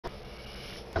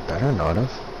I better not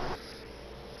have.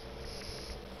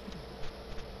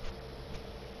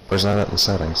 Where's that at in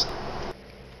settings?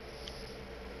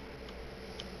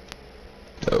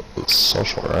 Oh, it's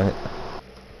social, right?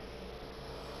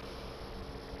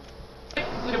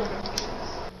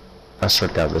 I swear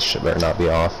to God, this shit better not be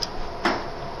off.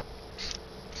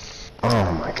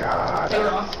 Oh my God. They were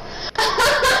off.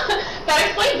 That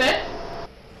explains it.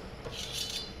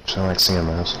 I like seeing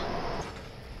those.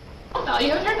 Oh no,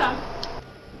 you have it turned on.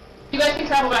 You guys can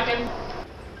travel back in.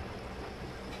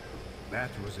 That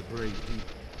was a brave deed.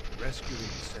 Rescuing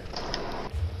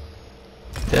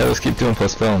the Yeah, let's keep doing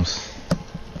plus films.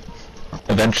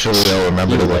 Eventually I'll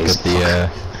remember to look at the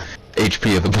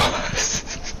HP of the boss.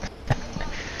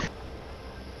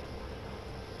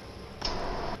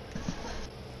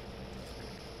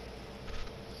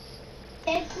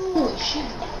 Holy shit.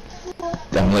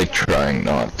 I'm like trying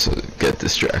not to get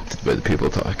distracted by the people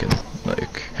talking,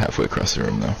 like halfway across the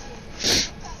room now.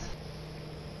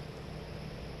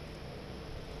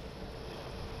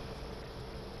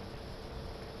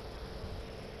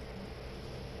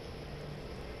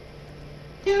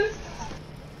 Dude.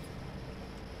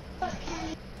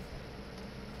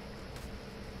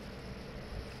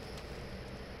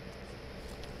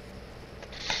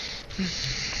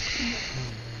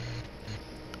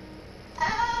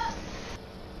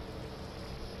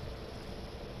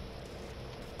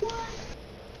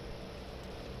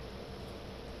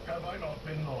 Have I not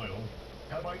been loyal?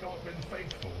 Have I not been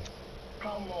faithful?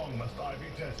 How long must I be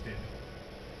tested?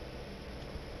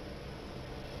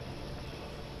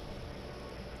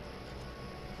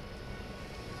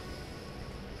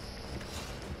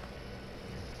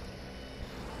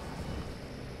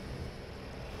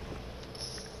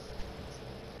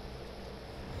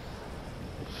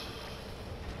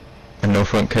 And no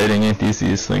front kiting ain't the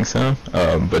easiest thing, Sam.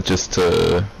 But just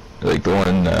to, like the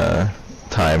one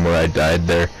time where I died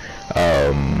there,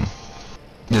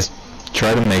 just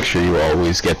try to make sure you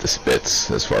always get the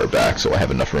spits as far back so I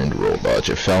have enough room to roll dodge.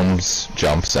 If felms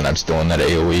jumps and I'm still in that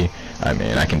AoE, I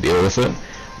mean, I can deal with it,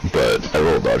 but I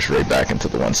roll dodged right back into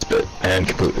the one spit and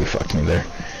completely fucked me there.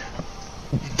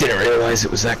 Didn't realize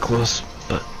it was that close,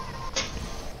 but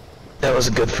that was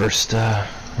a good first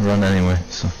run anyway,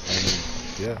 so.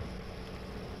 Yeah.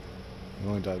 You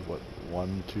only died, what,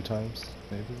 1-2 times,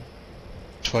 maybe?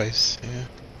 Twice, yeah.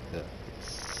 Yeah.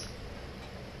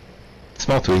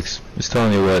 Small tweaks. Just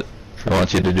telling you what I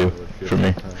want you to do for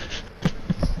me.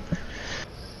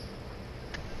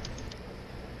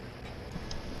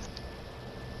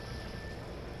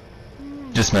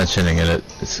 Just mentioning it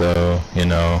so you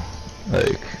know,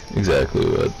 like, exactly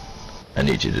what I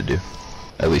need you to do.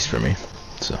 At least for me.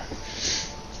 So.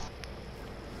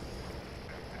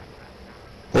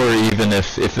 Or even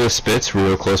if the spit's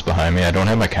real close behind me, I don't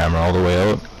have my camera all the way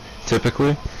out,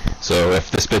 typically. So if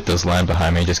the spit does land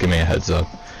behind me, just give me a heads up.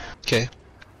 Okay.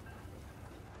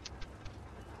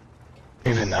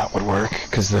 Even that would work,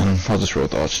 because then I'll just roll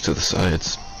dodge to the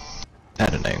sides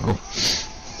at an angle.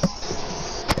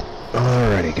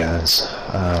 Alrighty guys,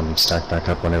 stack back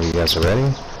up whenever you guys are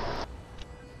ready.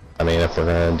 I mean, if we're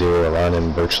gonna do a run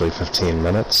in virtually 15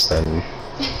 minutes, then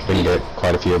we can get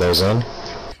quite a few of those in.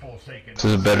 This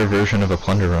is a better version of a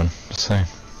plunder run, just saying.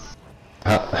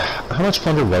 How much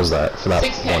plunder was that for that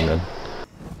 6K. one then?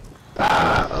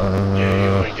 Yeah, you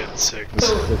only get 6.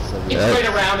 So, it's right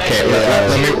around Okay,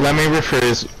 actually. let me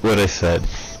rephrase what I said.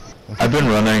 I've been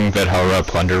running Valhalla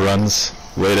plunder runs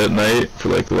late at night for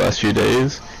like the last few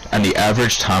days, and the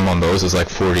average time on those is like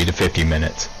 40 to 50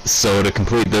 minutes. So to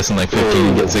complete this in like 15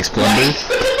 and get 6 plunder,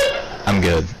 I'm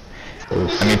good. I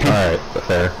mean, alright,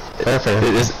 fair.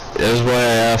 It is why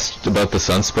I asked about the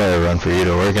Sunspire run for you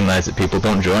to organize it. People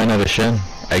don't join at a shin.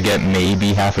 I get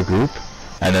maybe half a group,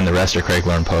 and then the rest are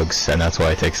Craiglorn pugs, and that's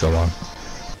why it takes so long.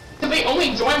 Because they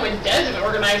only join when Dez is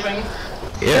organizing.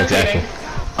 Yeah, exactly.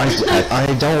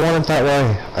 I don't want it that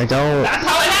way. I don't. That's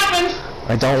how it happened!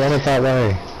 I don't want it that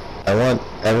way. I want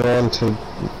everyone to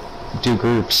do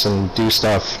groups and do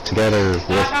stuff together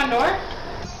Knock on door?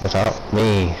 without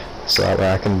me, so that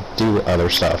way I can do other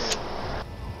stuff.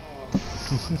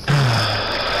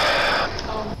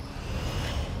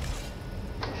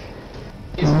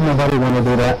 Nobody want to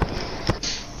do that.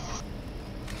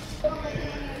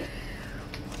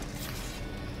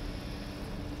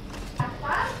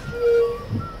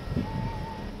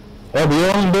 Well,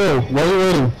 you're on bill. What are you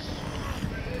waiting?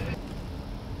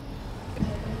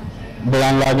 But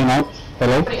I'm logging out.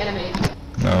 Hello? Pretty animated.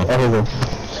 No. Oh, here we go.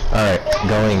 Alright,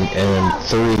 going in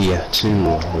 3, 2,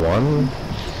 1.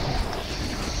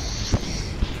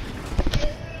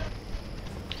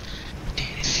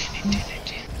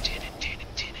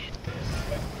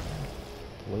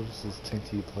 What is this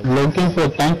tinky play? Looking for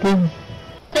tanking?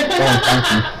 Oh,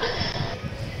 tanking.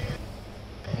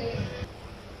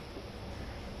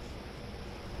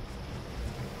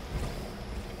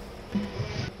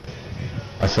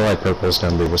 I feel like Purple's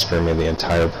gonna be whispering me the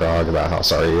entire prog about how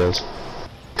sorry he is.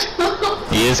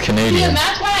 He is See, Canadian. and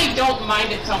that's why I don't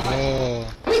mind it so much.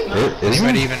 Oh, Is he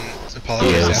might he? even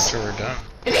apologize Yes. after we're done.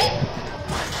 Is he?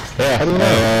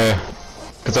 Yeah,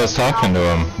 cause I was talking to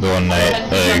him the one night,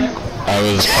 like, I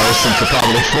was parsing for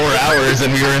probably 4 hours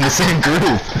and we were in the same group.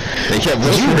 They kept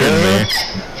whispering me.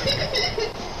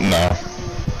 No.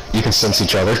 You can sense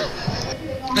each other.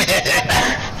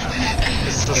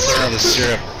 It's the third of the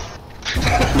syrup.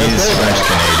 He's French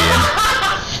Canadian.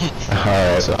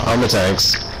 Alright, so on the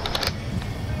tanks.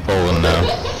 Poland now.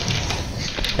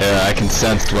 Yeah, I can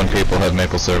sense when people have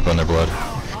maple syrup in their blood.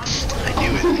 I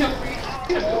knew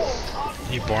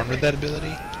it. You born with that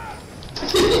ability?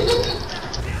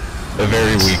 A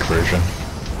very weak version.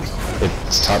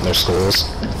 It's taught in their schools.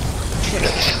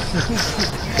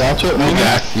 That's it,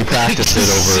 You practice it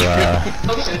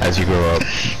over, as you grow up.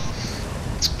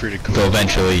 It's pretty cool. So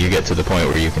eventually you get to the point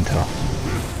where you can tell.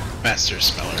 Master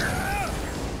Smeller.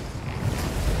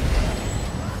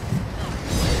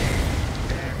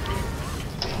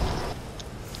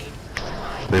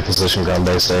 Reposition ground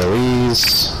base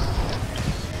AoEs.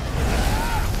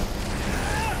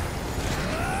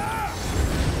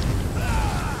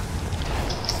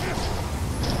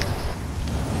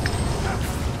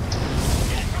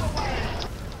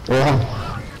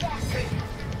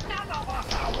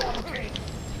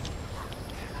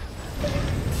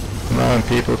 Come on,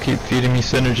 people, keep feeding me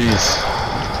synergies.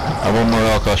 I want more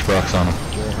Alkosh Brox on them.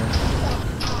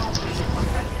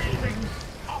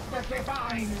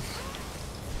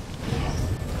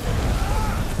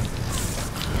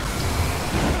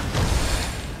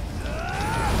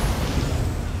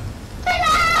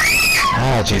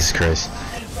 Ah, Jesus Christ.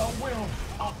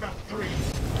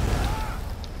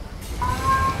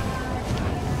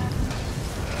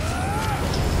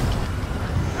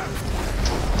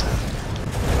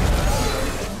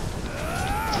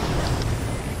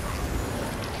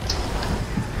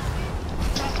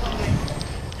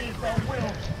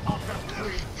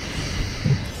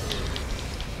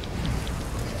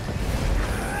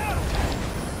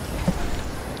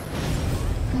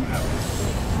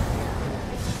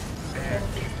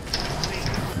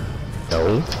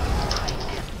 No.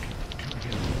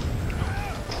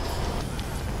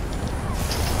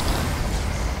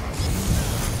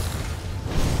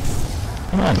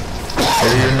 Come on.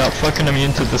 Or you're not fucking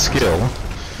immune to the skill.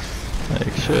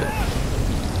 Like, shit.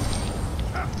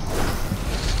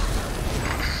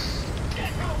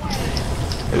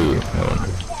 Ooh, no one.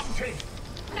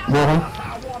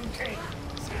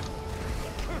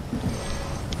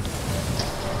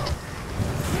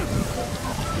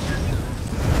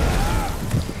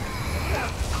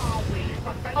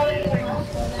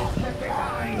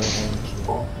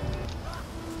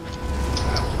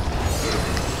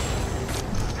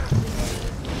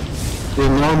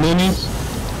 Ignore minis?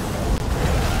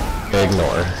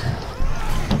 Ignore.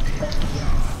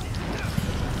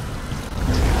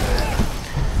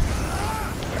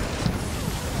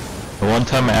 The one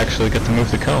time I actually get to move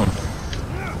the cone.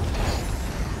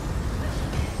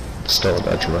 Still a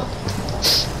detriment.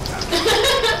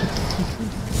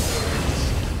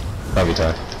 Love you,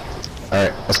 Ty.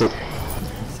 Alright, let's go.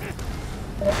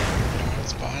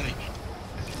 It's body.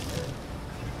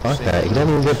 Fuck that, he doesn't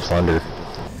even get plundered.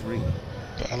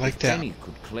 But I like that.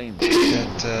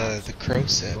 That the crow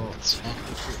said. It's fun.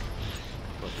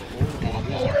 One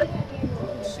more.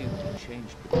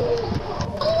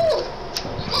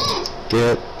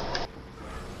 Get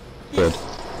good.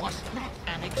 Was that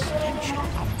an extension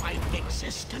of my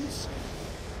existence?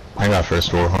 I got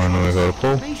first Warhorn when we go to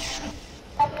pull.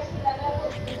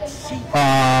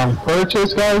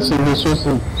 Purchase, guys, and this was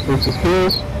the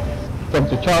skills. From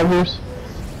the Chargers.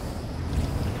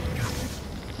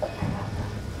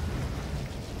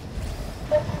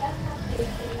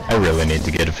 I really need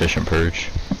to get efficient purge.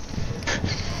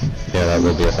 Yeah, that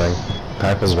would be a thing.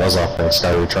 Packers was offering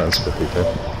Sky Returns for people.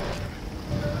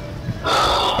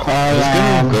 I was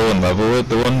gonna go and level it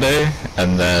the one day,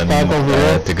 and then I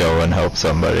had to go and help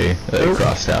somebody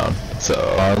cross town. So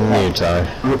On you, Ty.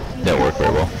 didn't work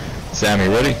very well. Sammy,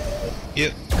 ready?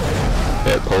 Yep.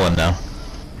 Yeah, pulling now.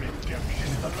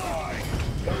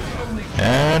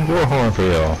 And Warhorn for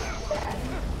y'all.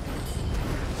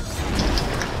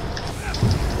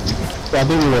 I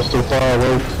think we were too far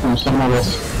away from some of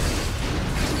us.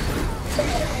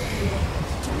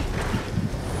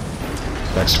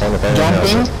 Next one, if anyone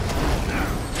has Jumping. it.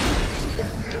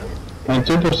 And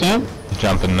 2%?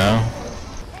 Jumping now.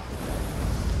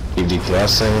 Keep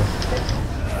DPSing.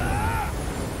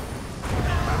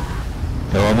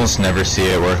 You'll almost never see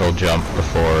it where he'll jump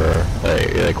before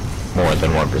like more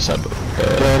than 1%.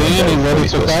 Get in and ready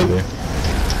to fight.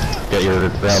 Get your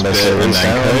round Spit and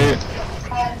then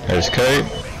kite. There's kite.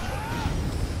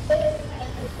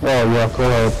 Oh yeah, go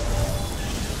ahead.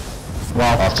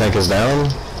 Wow. Off tank is down.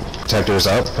 Protector is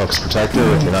up. Focus protector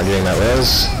if you're not getting that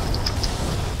res.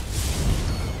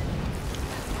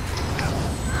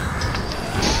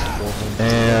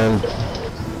 And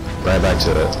right back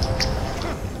to it.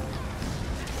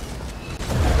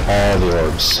 All the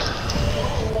orbs.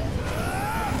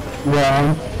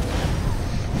 Yeah.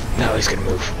 Now he's gonna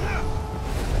move.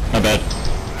 Not bad.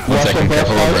 One Watch second, your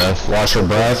careful breath, of guys. breath. Watch your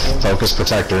breath. Focus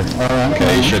protector.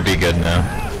 Okay, you should be good now.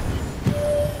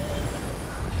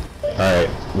 Alright,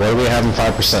 what do we have in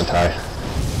 5%, Ty?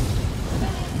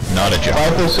 Not a jump.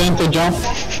 5% to jump.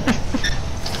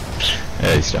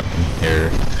 Yeah, he's jumping here.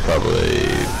 Probably.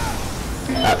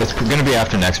 It's gonna be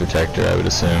after next protector, I would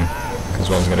assume. Because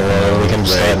one's gonna come over. We can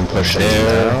just go ahead and push it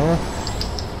now.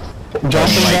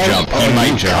 Jumping, He might guys. jump. He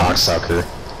might jump. Cocksucker.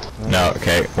 No,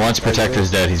 okay. Once protector's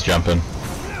dead, he's jumping.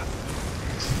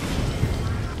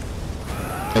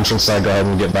 Entrance side, go ahead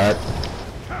and get back.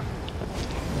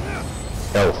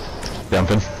 Go.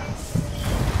 Jumping.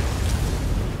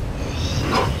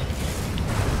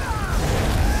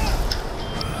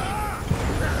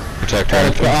 Protector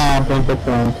entrance.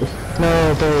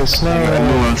 No, base, no.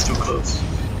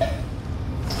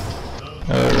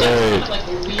 Alright.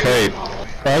 Kite.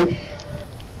 Right?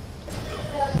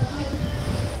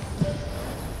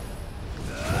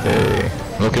 Hey.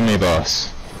 Look at me,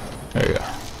 boss. There you go.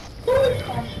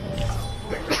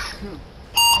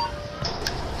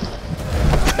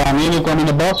 Tamriel coming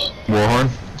the boss. Warhorn.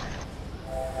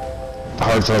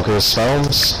 Hard focus,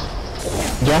 felms.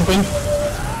 Jumping.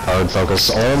 Hard focus,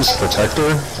 arms,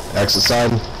 protector. Exit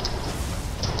side.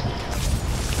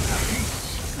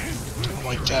 Oh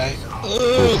my god.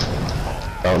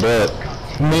 Don't do it.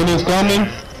 Mini's coming.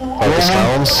 Focus,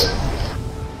 felms.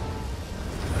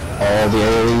 All the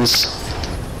AoEs.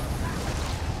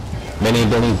 Mini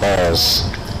balls.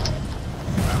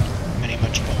 Many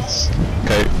much balls.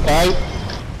 Kite. Right.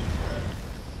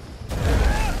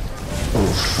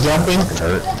 Jumping.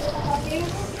 Hurt.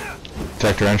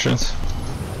 Protector entrance.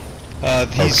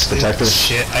 These protector.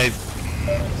 shit. I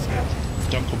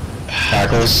don't go.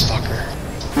 Tackles. Fucker.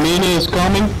 Mini is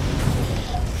coming.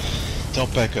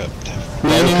 Don't back up.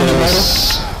 Mini on the battle.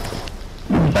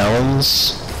 Focus.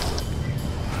 Balance.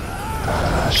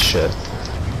 Ah, shit.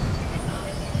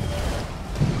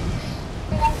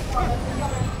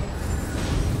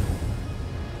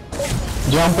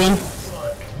 Jumping.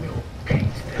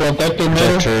 Protector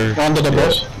middle. Protector, Under the yeah.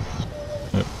 boss.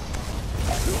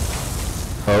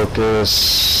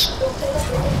 Focus.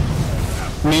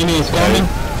 Mini is coming.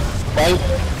 Fight.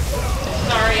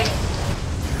 Sorry.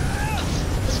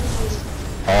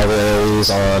 All the AoEs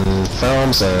on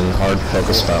felms and hard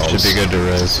focus felms. Should be good to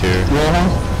res here.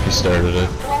 Warhorn. He started it.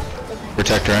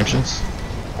 Protector entrance.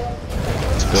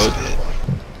 It's built.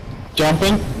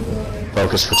 Jumping.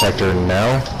 Focus protector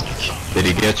now. Did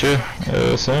he get you,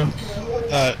 Sam?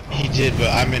 He did, but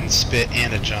I'm in spit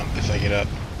and a jump if I get up.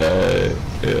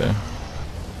 Yeah.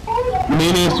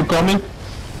 Mini is coming.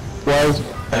 Was.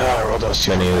 I rolled those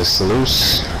two. Mini is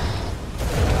loose.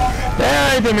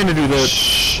 I didn't mean to do that.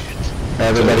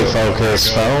 Everybody focus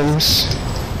felms.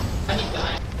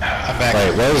 I'm back.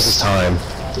 Wait, what is this time?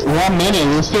 1 minute.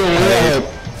 We're still Hey,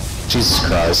 alive. Jesus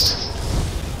Christ.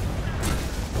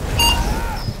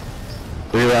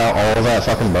 Reroute all of that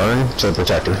fucking burn to the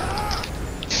protector.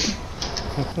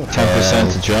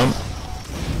 10% to jump.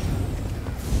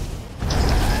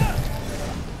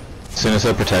 As soon as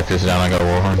the protector's down, I got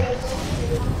Warhorn.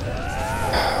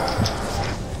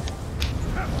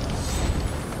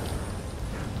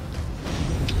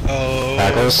 Oh,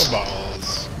 Tackles.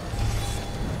 balls.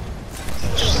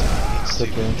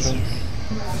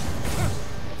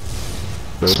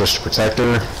 Switch to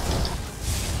protector.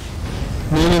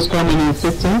 Mini is coming in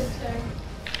 15.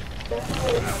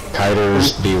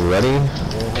 Kiters, be ready.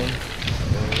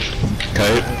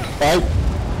 Kite. Fight.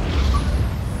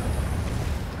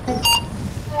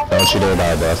 Don't you dare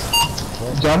die, Beth.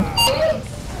 Jump.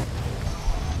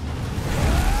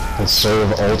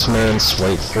 Conserve ultimates,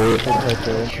 wait for it.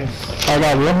 I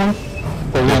got Warhorn.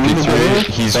 For 1 minute.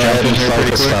 53. He's jumping here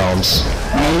pretty Focus quick. felms.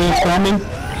 Mini is coming.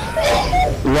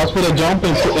 Watch for the jump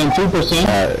in 2%.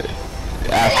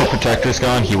 After protector's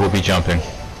gone, he will be jumping.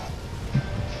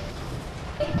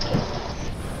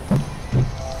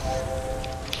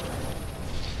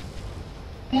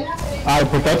 I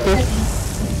protect it.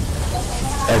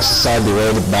 Exit side, be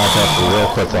ready to back up real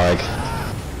quick like.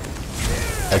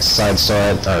 Exit side,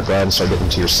 start, go ahead and start getting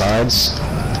to your sides.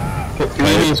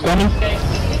 Melee is coming.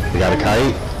 We got a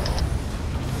kite.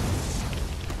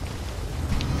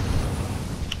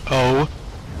 Oh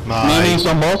Melee is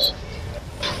my. on boss.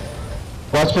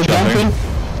 Watch for jumping.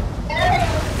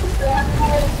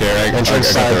 Here, I Entrance got the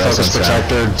side, focus residence down.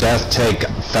 protector, death take,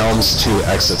 felms to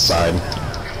exit side.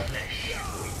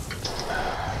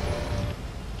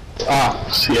 Ah,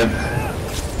 shit.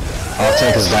 All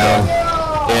tank is down.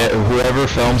 Yeah, whoever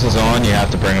films is on, you have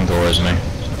to bring him towards me.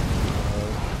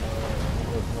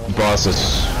 Boss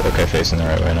is okay facing the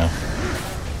right way now.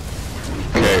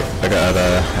 Okay, I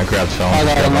grabbed films. I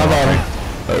got him, I got him.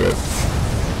 Okay.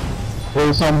 Where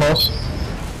is on boss?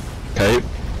 Kite.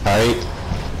 Kite.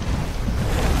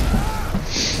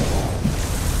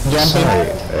 Jumping. Sorry,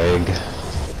 egg.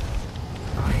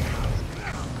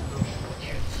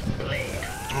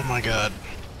 Oh my god.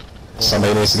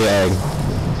 Somebody needs to get egg.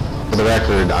 For the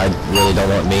record, I really don't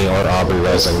want me or Aubrey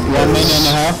resin 1 minute and a because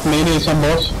half. Melee is on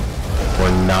boss.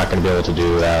 we're not going to be able to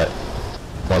do that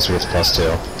once we get to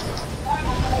 +2.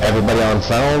 Everybody on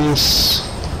felms.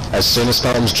 As soon as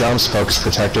felms jumps, focus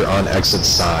protector on exit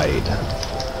side.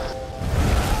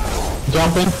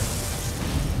 Jumping.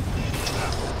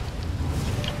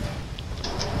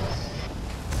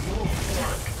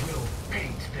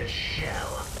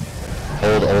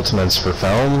 Hold ultimates for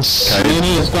felms.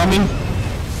 Melee is coming.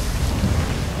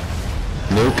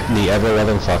 Nuke the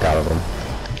ever-loving fuck out of them.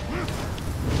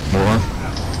 More.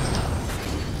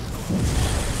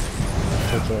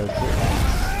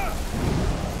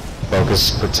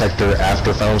 Focus protector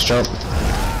after felms jump.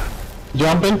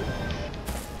 Jumping.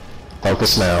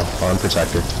 Focus now on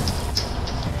protector.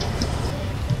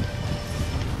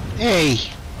 Hey!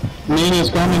 Melee is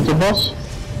coming to boss.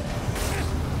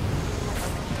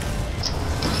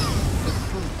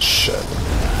 Shit.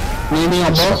 Melee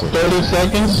on boss. 30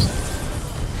 seconds.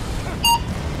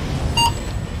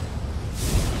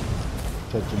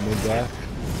 Touching mid back.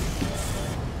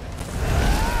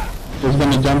 He's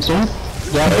gonna jump soon.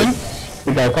 Jumping.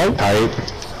 We got kite. Kite.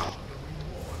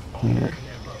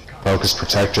 Focus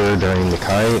protector during the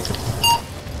kite.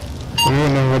 We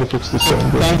don't know how to fix this.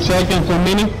 10 seconds for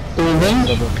Mini to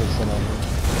range.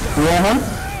 Rohan.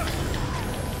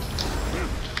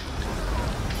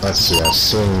 Let's see, I've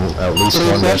seen at least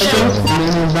 3 one mission. seconds. Mini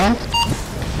is down.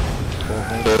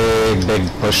 Big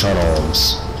push on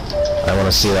arms. I want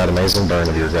to see that amazing burn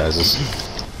of your guys's.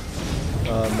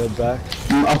 Mid back.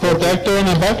 A protector in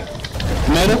the back.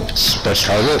 Metal.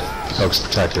 Special target. Focus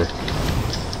protector.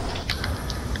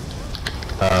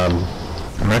 I'm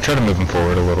gonna try to move him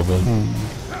forward a little bit.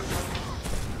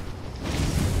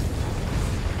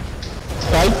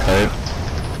 Kite. Kite.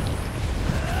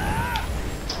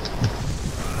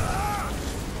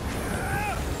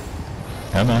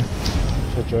 Come on.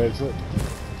 Touch your exit.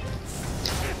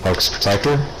 Focus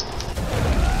protector.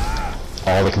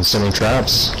 All the consuming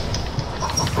traps.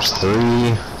 There's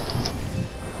 3,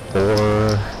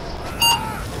 4.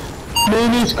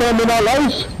 Mini's coming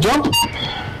alive. Jump.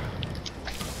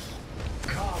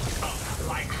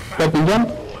 Step and jump.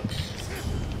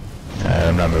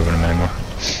 I'm not moving him anymore.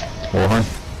 Warhorn.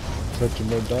 Touch your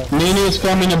mid back. Mini is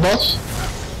coming to boss.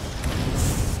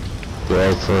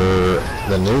 Go for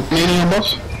the nuke. Mini and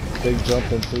boss. Big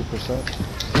jump in 3%.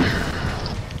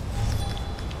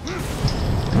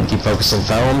 Keep focusing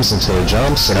felms until he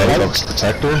jumps, and then focus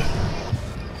protector.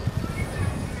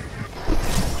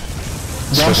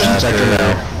 Switch to protector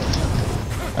now.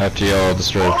 After y'all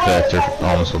destroy the protector,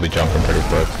 almost will be jumping pretty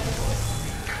quick.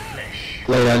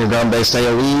 Lay down your ground-based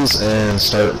AoEs and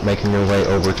start making your way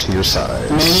over to your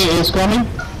sides. Mini is coming.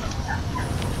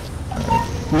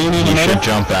 Mini in the You middle. should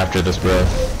jump after this breath.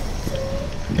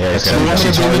 Yeah, he's Extend gonna to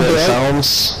to jump. do target it.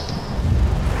 felms.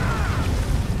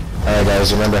 Alright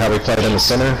guys, remember how we played in the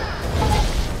center?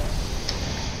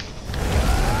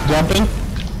 Jumping.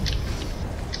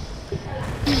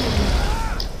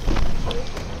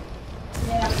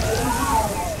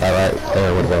 Alright,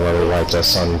 there would have been really liked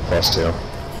us on +2.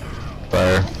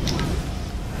 Fire.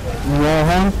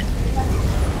 Rohan.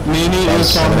 Mini Felms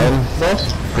is on coming in. boss.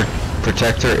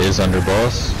 Protector is under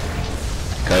boss.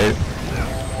 Kite.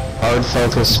 Hard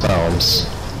focus felms.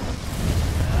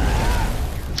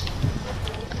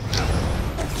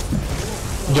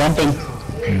 Jumping.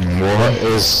 What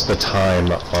is the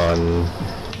time on...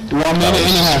 1 minute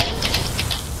and a half.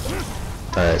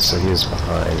 Alright, so he's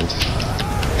behind.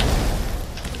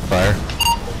 Fire.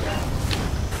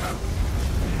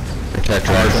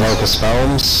 Protector Hard entrance. focus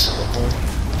felms.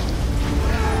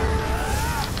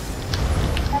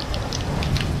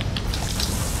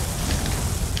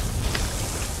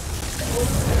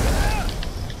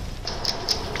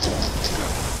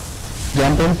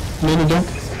 Jumping. Mini jump.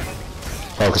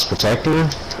 Focus protector.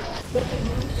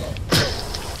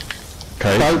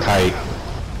 Kite.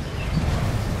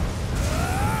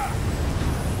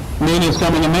 Mini is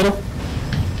coming in the middle.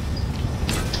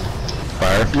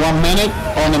 Fire. 1 minute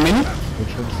on the mini.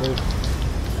 Which one's safe?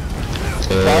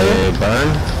 Fire. Burn.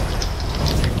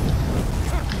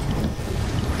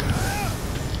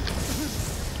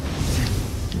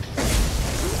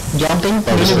 Jumping.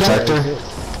 Focus Mini protector. jump.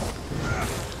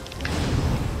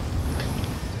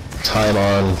 Time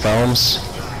on felms.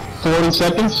 40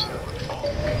 seconds.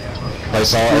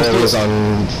 Place all areas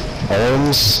on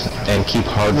Holmes and keep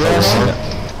hard focusing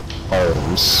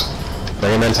Holmes.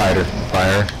 Bring him in tighter.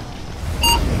 Fire.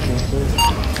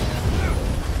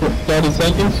 30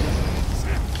 seconds.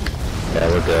 Yeah,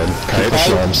 we're good. Kite the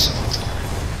Holmes.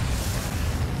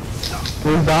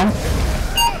 Move down.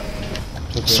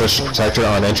 Switch to protector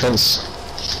on entrance.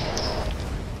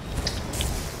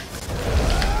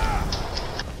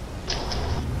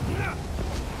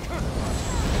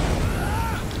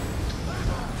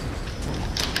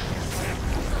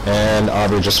 And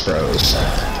Aubrey just froze.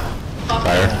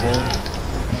 Fire.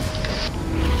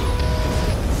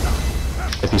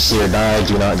 If you see her die,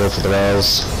 do not go for the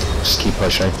rails. Just keep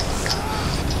pushing.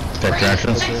 Protect your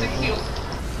actions.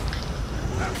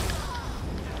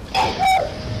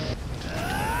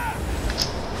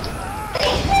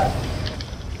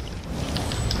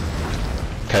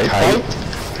 Okay, kite.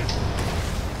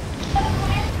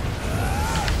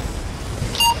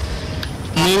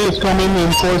 Mini is coming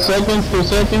in 4 seconds. 2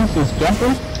 seconds. It's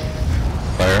jumping.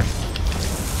 Fire.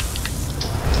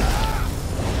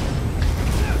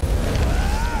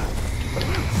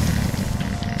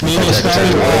 Mini is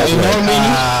coming. Ignore mini.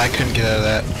 Ah, I couldn't get out of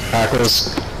that.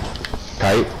 Backwards.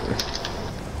 Kite.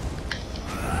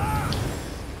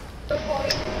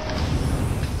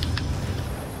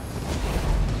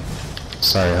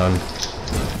 Sorry, hon.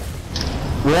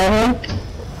 Warhol.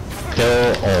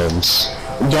 Kill Holmes.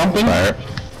 Jumping. Fire.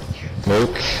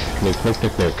 Nuke. Nuke, nuke,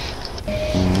 nuke, nuke.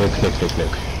 Nuke, nuke, nuke,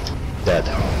 nuke. Dead.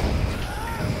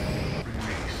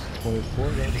 24,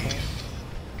 that's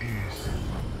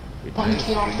all. 1K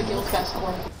off the guild fest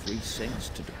score. 3 saints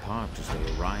to depart as they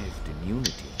arrived in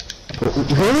unity.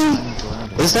 Really?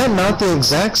 Is that not the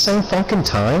exact same fucking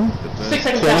time? 6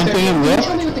 seconds faster. Can you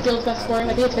tell me what the guild fest score? I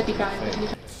think it's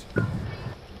 55.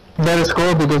 Better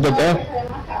score because they're dead.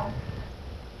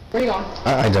 Where are you going?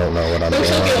 I don't know what I'm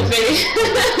Social doing. guild, baby.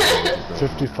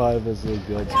 55 is the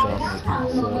guild spot.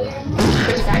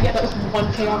 55, yeah, that was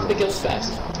 1K off the guild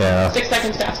fest. Yeah. 6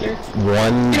 seconds faster.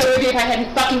 One. You know, if I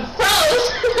hadn't fucking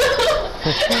froze!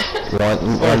 Or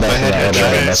if I had that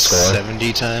internet score.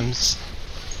 70 times.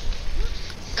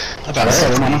 About Alright.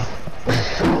 60.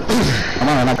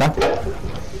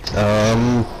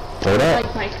 Throw that.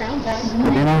 Like my crown back.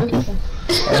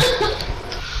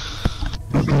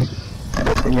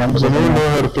 So we know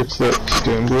how to fix that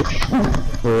stand glitch.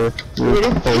 Where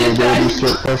you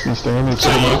start pressing stand and So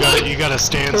you gotta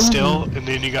stand still, and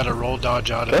then you gotta roll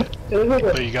dodge out of it.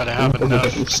 But you gotta have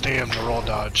enough stand to roll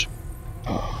dodge.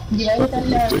 Okay.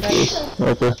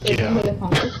 Yeah.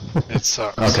 It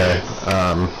sucks. Okay.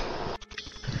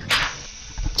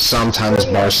 Sometimes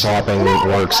bar swapping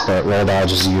works, but roll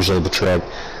dodge is usually the trick.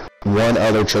 One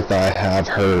other trick that I have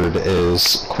heard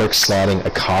is quick slotting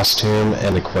a costume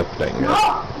and equipping it.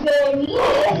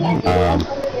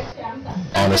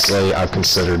 Honestly, I've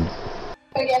considered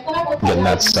getting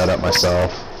that set up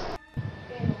myself.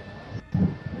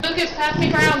 Lucas, pass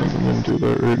me crown. I'm gonna do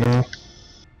that right now.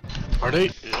 Are they?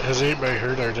 Has anybody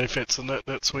heard? Are they fixing that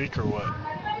next week or what?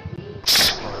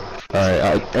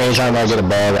 Alright, anytime I get a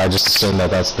bug, I just assume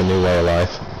that that's the new way of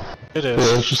life. It Yeah,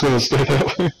 is. it's just gonna stay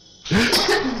that way.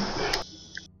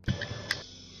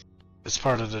 It's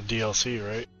part of the DLC,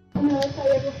 right?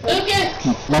 Lucas!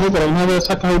 Mami, pero no me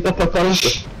sacas ahorita para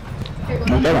 40.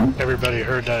 Me quedan. Everybody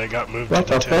heard that it got moved What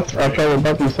to the the fuck? 10th, I right? thought we were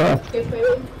back inside.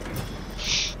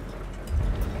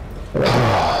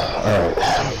 Alright.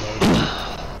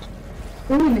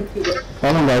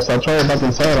 Hold on guys, I'll try it back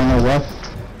inside, I don't know why.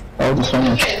 Oh, just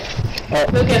one.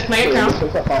 Lucas, my crown.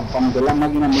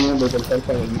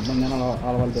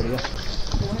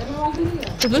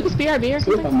 Is Lucas BRB or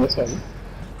something?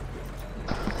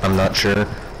 I'm not sure.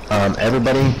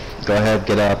 Everybody, go ahead,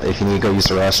 get up. If you need to go use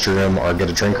the restroom or get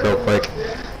a drink real quick,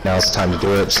 now's the time to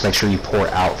do it. Just make sure you pour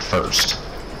out first.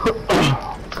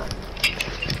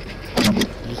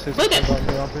 Lucas!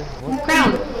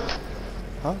 Crown!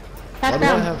 Huh? Pass Why do I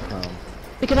crown. have crown?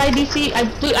 Because I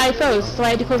froze, so I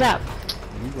had to close out.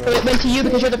 So it went to you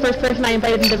because you're the first person I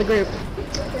invited into the group.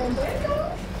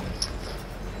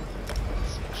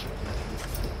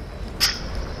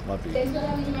 Might be.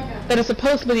 That is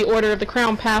supposed to be the order of the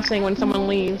crown passing when someone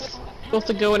leaves. It's supposed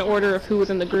to go in order of who was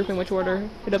in the group in which order.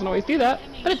 It doesn't always do that,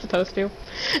 but it's supposed to.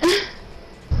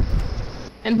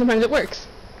 And sometimes it works.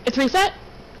 It's reset.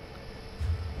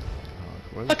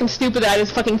 Fucking stupid that I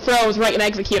just fucking froze right and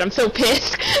execute. I'm so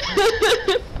pissed.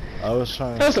 I was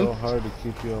trying so hard to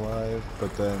keep you alive,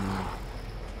 but then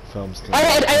felms came.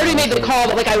 I already made the call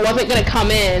that like I wasn't gonna come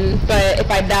in, but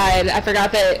if I died, I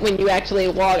forgot that when you actually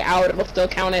log out, it will still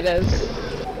count it as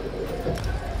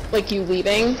like you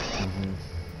leaving.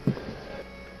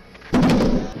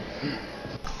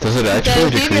 Does it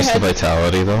actually decrease the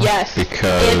vitality though? Yes.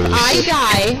 Because if I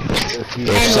die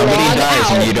if somebody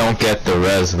dies and you don't get the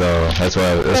res though, that's why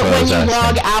I was asking. But when you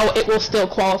log out, it will still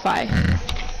qualify.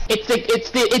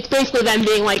 It's basically them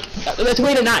being like, there's a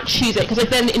way to not cheese it, because like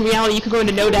then in reality you could go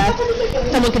into no death,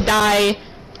 someone could die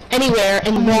anywhere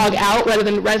and log out rather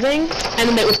than rezzing, and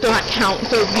then it would still not count.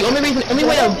 So the only way to,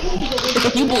 is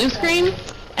if you blue screen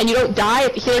and you don't die,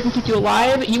 if the healer can keep you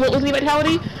alive, you won't lose any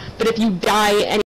vitality. But if you die